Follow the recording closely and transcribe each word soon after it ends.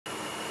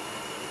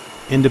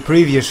In the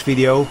previous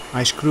video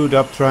I screwed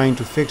up trying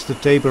to fix the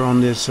taper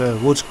on this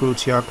wood screw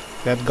chuck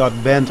that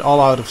got bent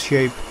all out of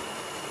shape.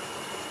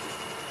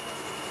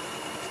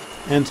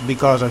 And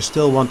because I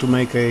still want to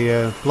make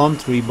a plum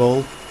tree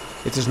bowl,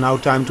 it is now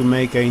time to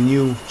make a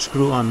new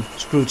screw-on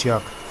screw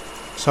chuck.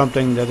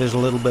 Something that is a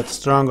little bit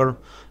stronger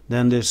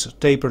than this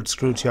tapered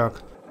screw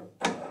chuck.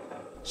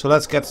 So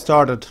let's get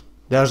started.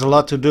 There's a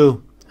lot to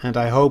do and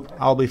I hope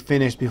I'll be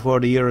finished before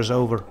the year is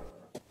over.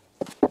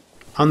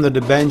 Under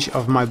the bench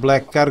of my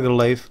black cargo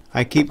lathe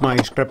I keep my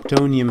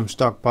scraptonium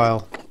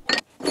stockpile.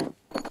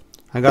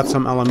 I got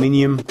some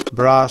aluminium,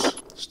 brass,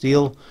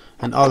 steel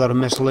and other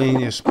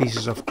miscellaneous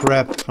pieces of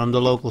crap from the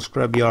local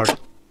scrapyard.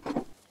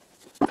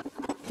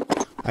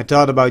 I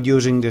thought about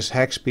using this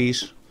hex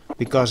piece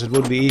because it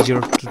would be easier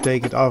to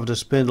take it off the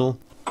spindle,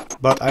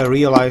 but I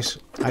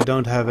realized I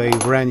don't have a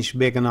wrench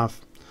big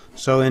enough,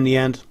 so in the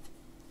end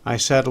I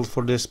settled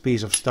for this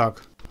piece of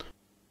stock.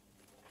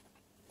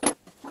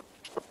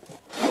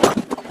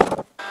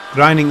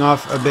 Grinding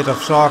off a bit of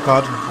saw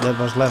cut that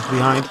was left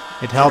behind,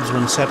 it helps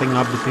when setting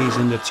up the piece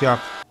in the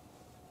chuck.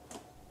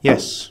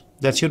 Yes,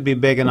 that should be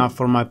big enough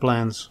for my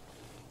plans.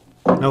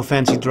 No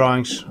fancy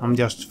drawings, I'm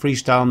just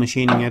freestyle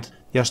machining it,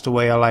 just the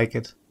way I like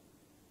it.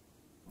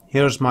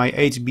 Here's my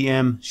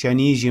HBM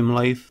Chinesium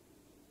lathe.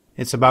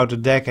 It's about a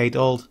decade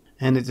old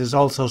and it is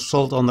also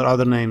sold under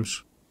other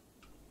names.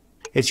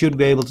 It should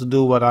be able to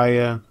do what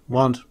I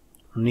want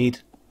or need.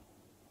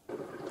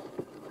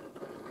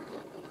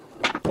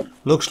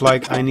 Looks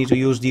like I need to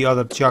use the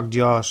other chuck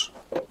jaws.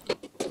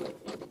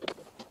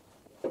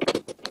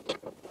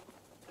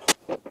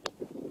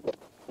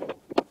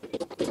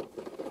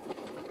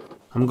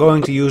 I'm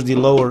going to use the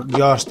lower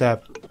jaw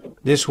step.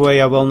 This way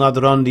I will not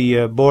run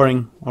the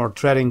boring or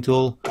threading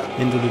tool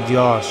into the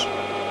jaws.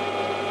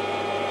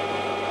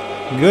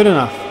 Good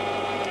enough.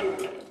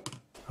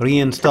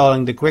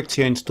 Reinstalling the quick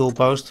change tool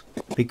post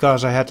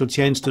because I had to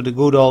change to the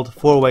good old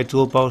 4-way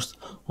tool post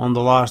on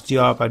the last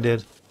job I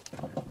did.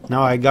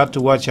 Now I got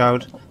to watch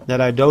out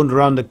that I don't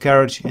run the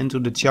carriage into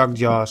the chuck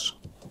jaws.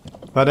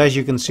 But as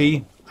you can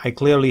see, I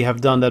clearly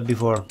have done that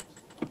before.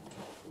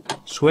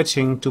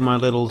 Switching to my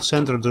little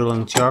center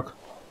drilling chuck.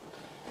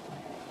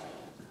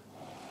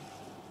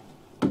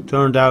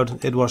 Turned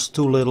out it was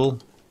too little,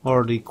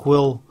 or the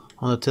quill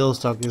on the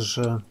tailstock is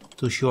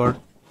too short.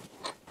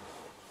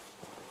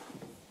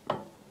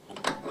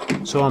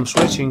 So I'm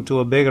switching to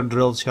a bigger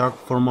drill chuck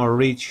for more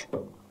reach.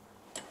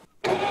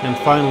 And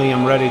finally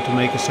I'm ready to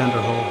make a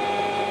center hole.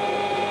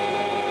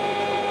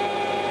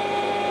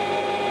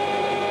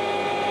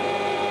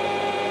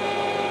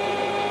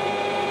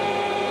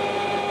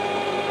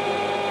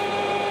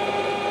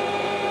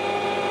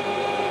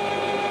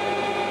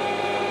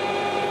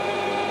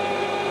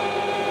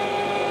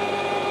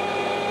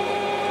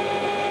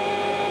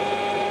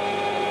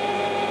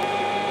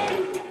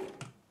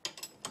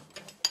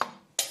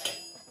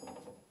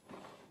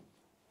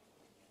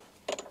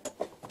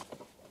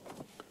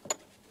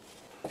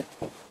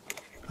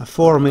 A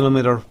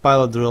 4mm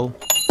pilot drill.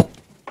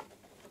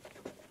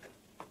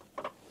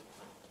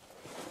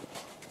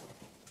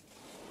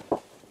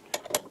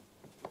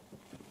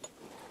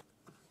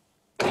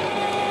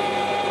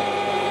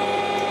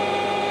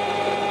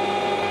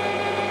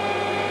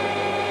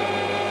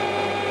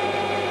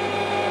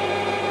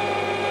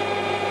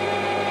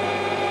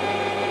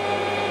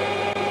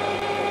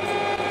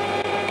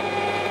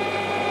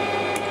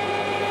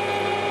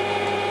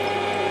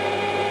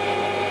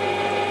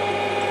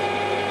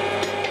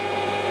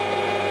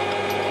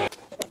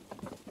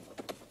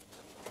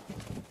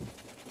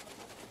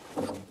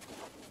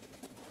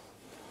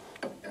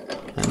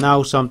 And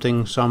now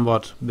something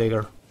somewhat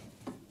bigger.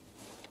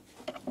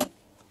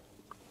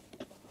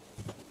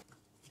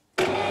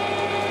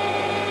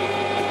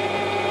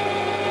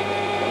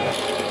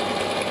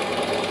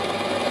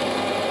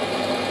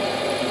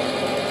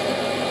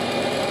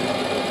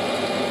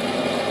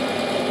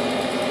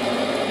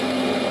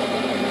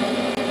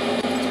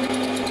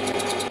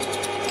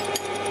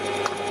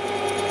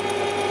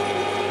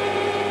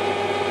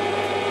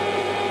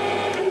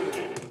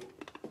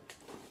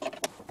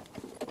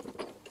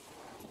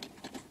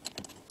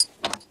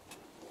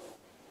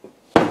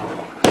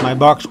 My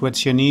box with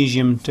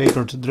Chinesium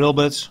tapered drill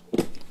bits,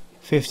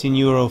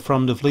 €15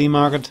 from the flea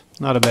market,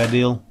 not a bad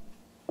deal.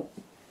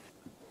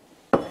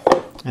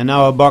 And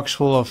now a box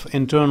full of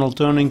internal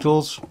turning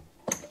tools.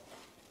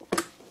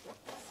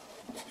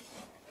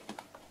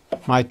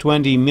 My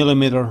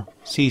 20mm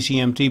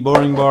CCMT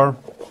boring bar.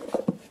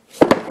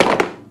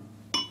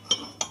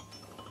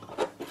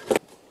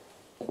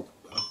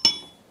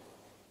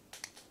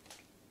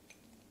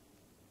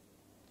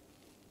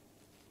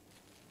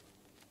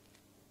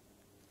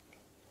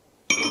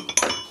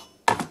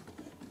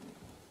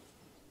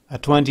 A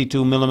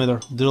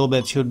 22mm drill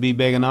bit should be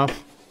big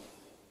enough.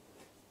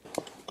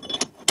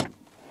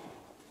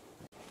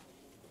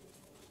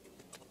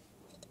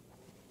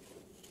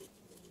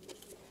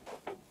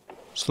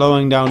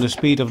 Slowing down the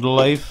speed of the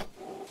lathe.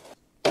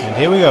 And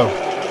here we go.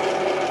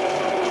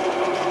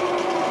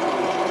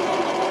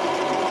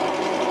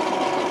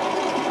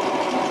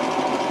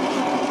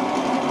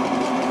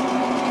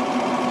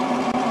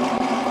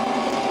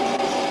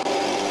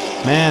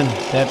 Man,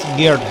 that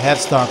geared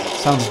headstock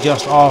sounds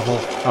just awful.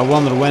 I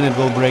wonder when it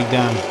will break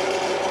down.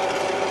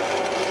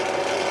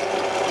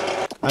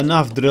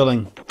 Enough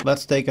drilling,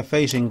 let's take a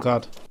facing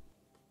cut.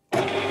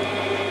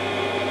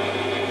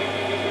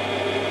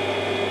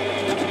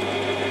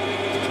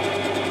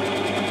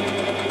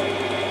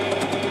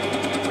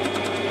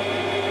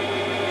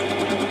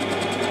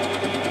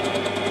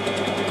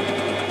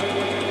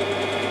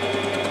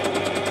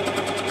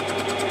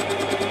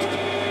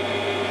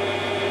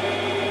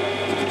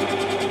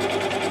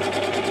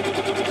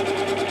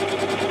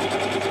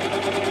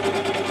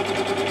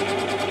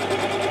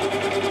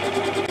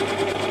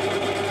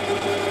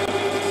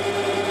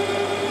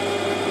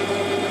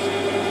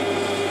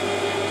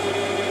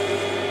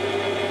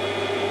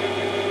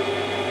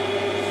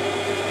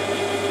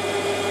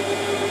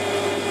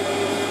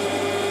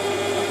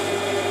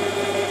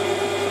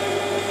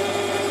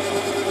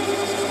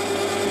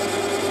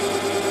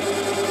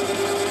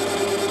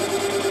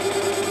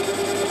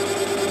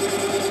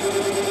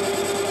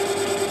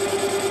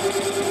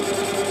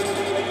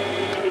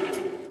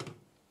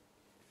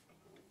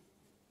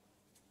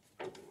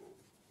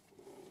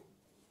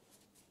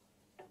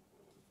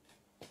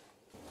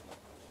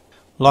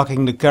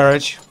 Locking the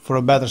carriage for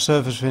a better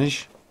surface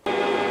finish.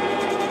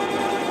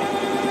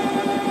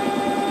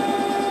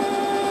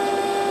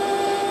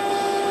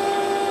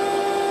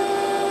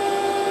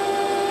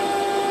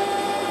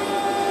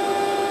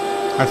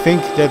 I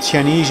think that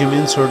Chinesium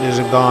insert is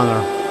a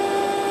goner.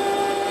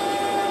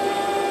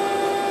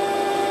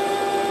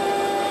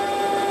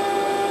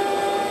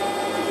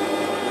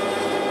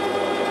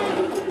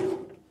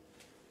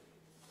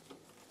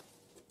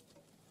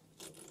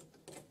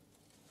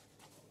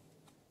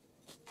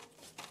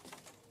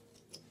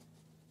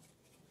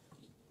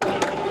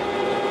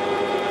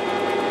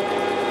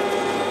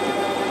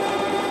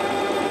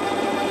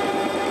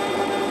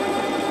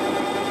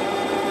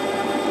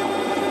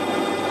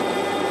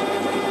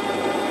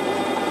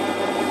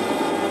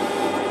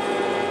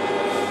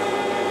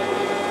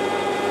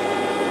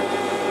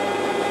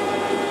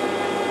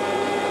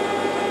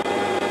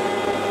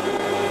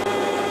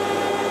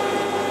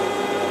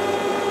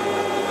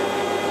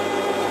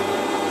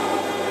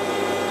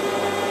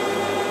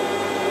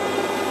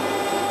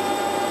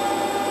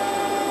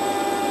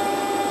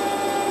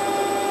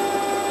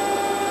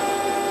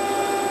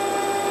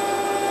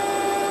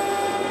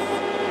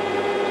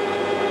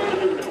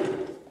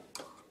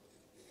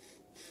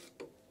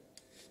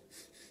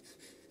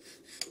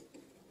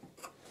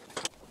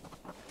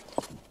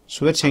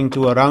 Switching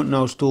to a round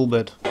nose tool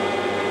bit.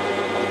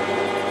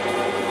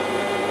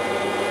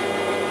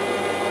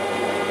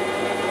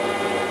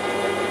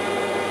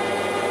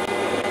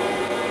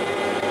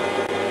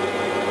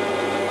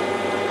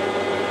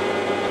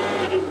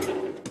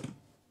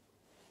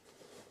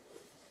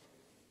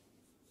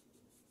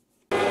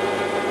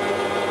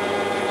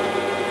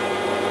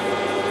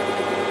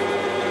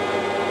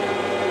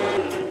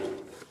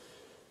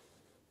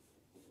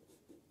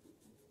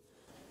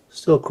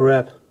 Still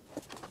crap.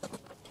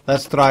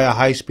 Let's try a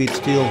high-speed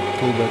steel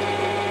tool bit.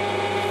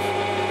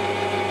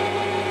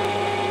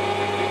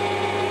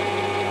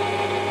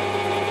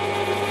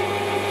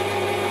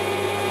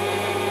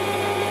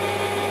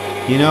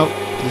 You know,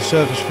 the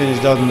surface finish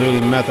doesn't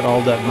really matter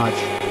all that much.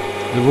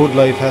 The wood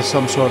lathe has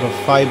some sort of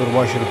fiber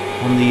washer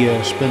on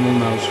the spindle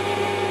nose.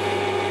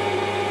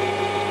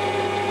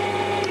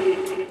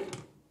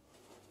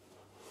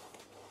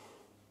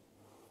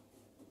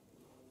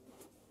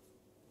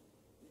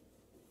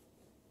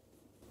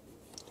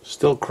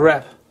 Still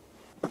crap.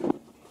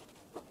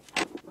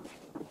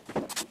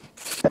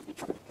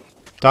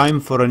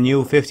 Time for a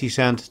new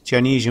 50-cent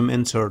Chinesium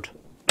insert.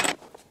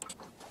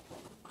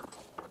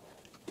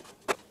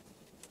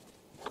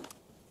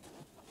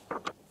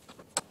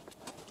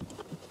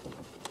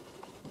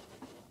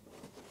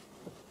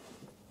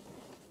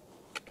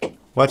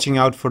 Watching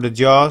out for the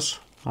jaws,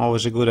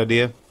 always a good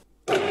idea.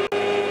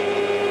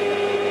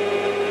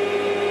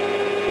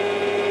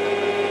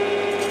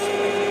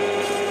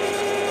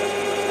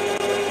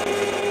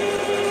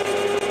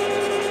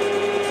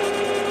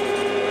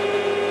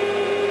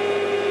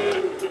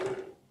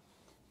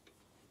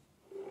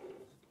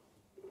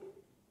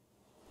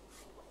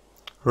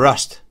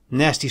 Rust,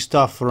 nasty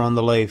stuff for on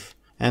the lathe,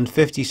 and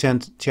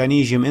 50-cent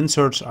Chinesium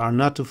inserts are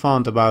not too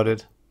fond about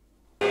it.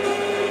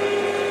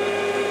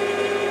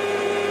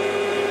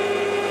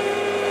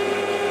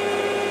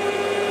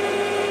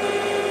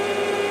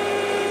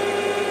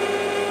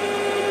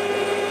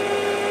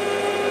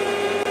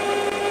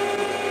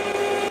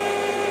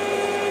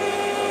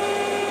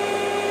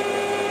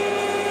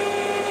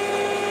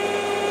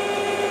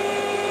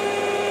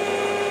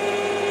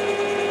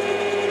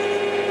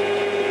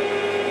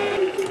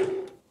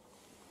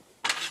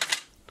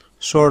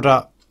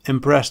 Sorta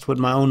impressed with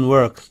my own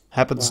work.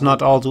 Happens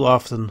not all too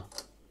often.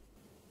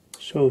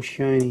 So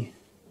shiny.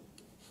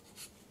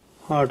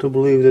 Hard to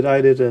believe that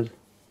I did it.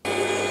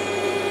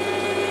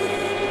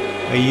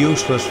 A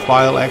useless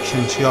file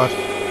action shot.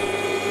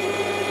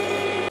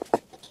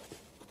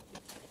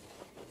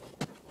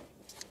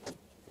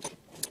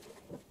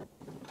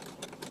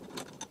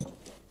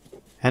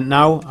 And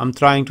now I'm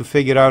trying to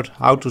figure out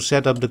how to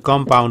set up the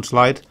compound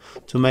slide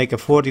to make a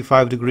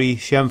 45-degree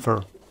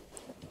chamfer.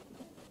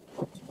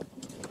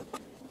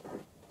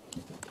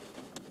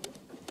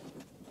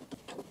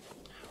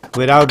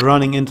 Without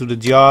running into the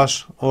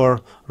jaws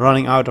or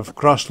running out of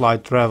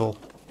cross-slide travel.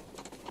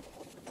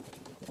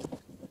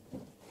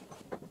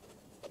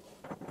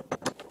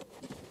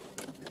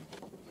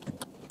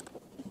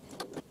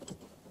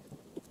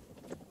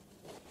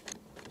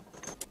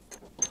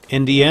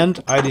 In the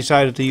end, I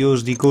decided to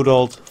use the good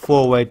old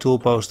 4-way tool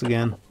post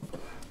again.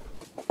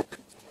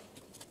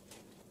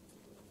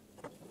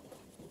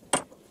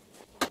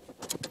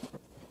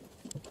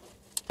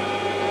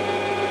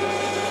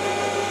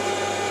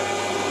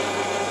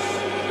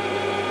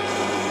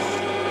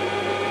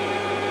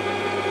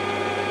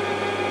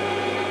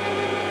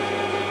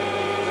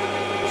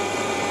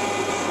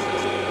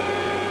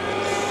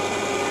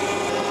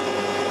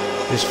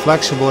 This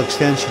flexible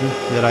extension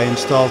that I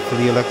installed for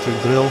the electric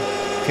drill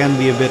can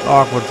be a bit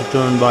awkward to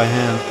turn by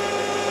hand.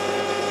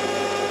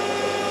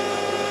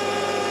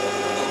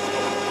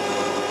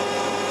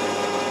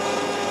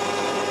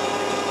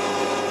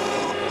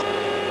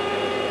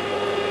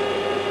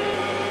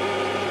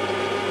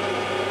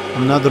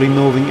 I'm not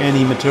removing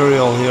any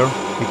material here,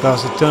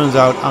 because it turns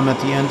out I'm at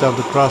the end of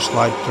the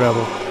cross-slide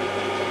travel.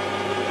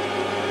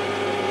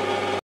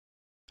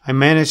 I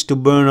managed to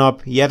burn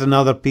up yet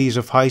another piece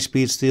of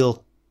high-speed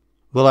steel.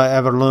 Will I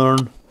ever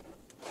learn?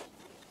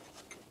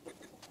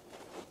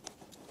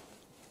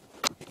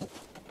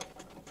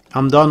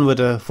 I'm done with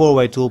a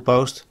 4-way tool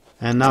post,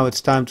 and now it's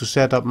time to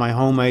set up my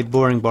homemade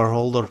boring bar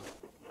holder.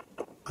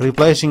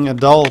 Replacing a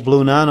dull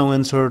blue nano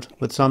insert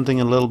with something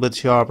a little bit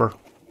sharper.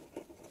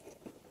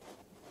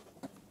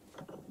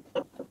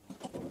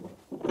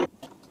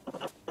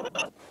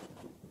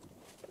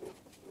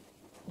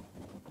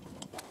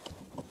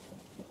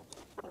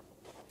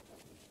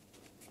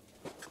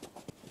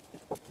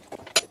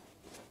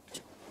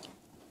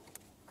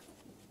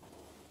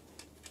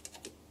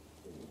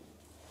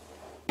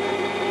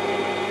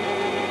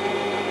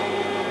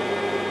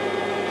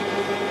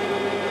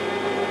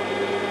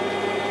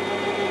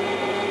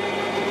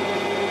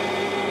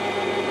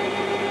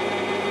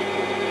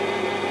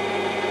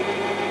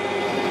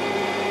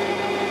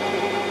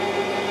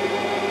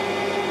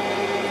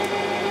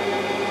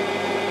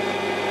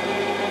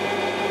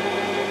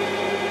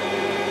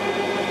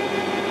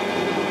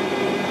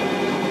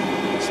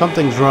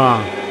 Something's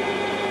wrong.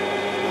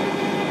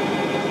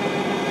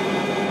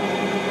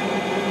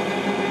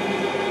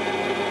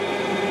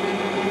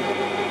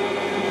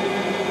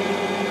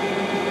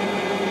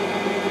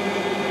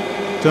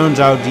 Turns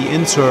out the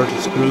insert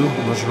screw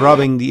was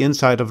rubbing the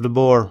inside of the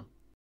bore.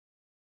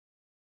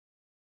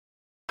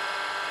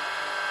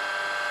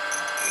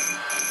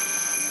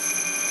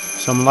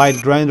 Some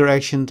light grinder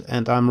action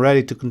and I'm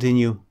ready to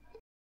continue.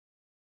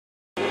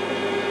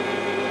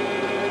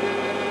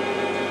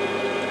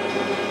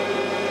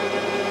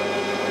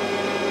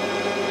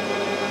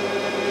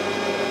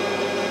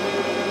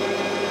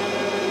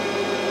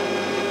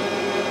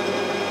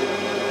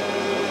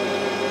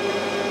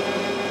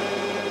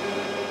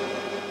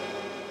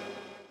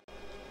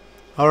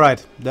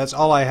 Alright, that's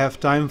all I have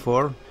time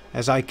for,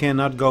 as I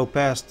cannot go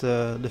past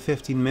the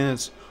 15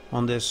 minutes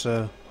on this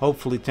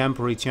hopefully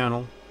temporary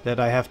channel that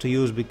I have to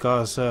use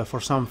because for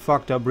some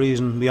fucked up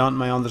reason beyond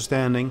my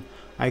understanding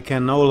I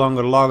can no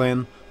longer log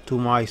in to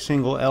my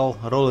single L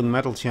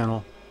Rolingmetal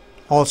channel.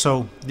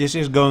 Also, this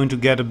is going to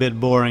get a bit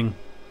boring,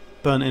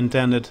 pun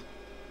intended,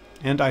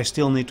 and I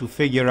still need to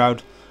figure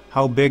out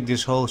how big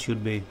this hole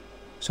should be.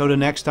 So the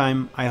next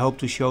time I hope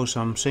to show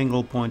some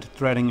single point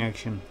threading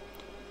action.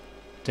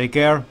 Take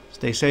care,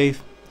 stay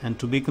safe, and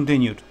to be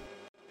continued.